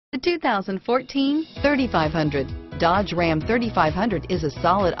The 2014 3500. Dodge Ram 3500 is a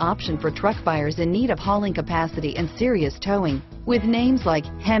solid option for truck buyers in need of hauling capacity and serious towing. With names like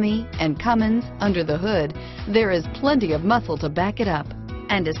Hemi and Cummins under the hood, there is plenty of muscle to back it up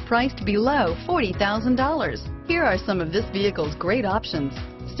and is priced below $40,000. Here are some of this vehicle's great options: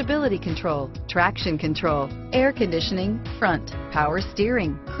 stability control, traction control, air conditioning, front, power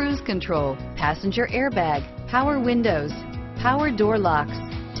steering, cruise control, passenger airbag, power windows, power door locks,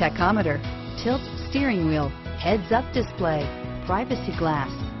 tachometer, tilt steering wheel, heads-up display, privacy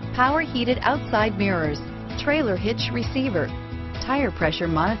glass, power heated outside mirrors, trailer hitch receiver, tire pressure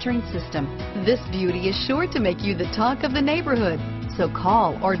monitoring system. This beauty is sure to make you the talk of the neighborhood. So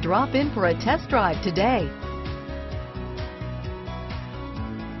call or drop in for a test drive today.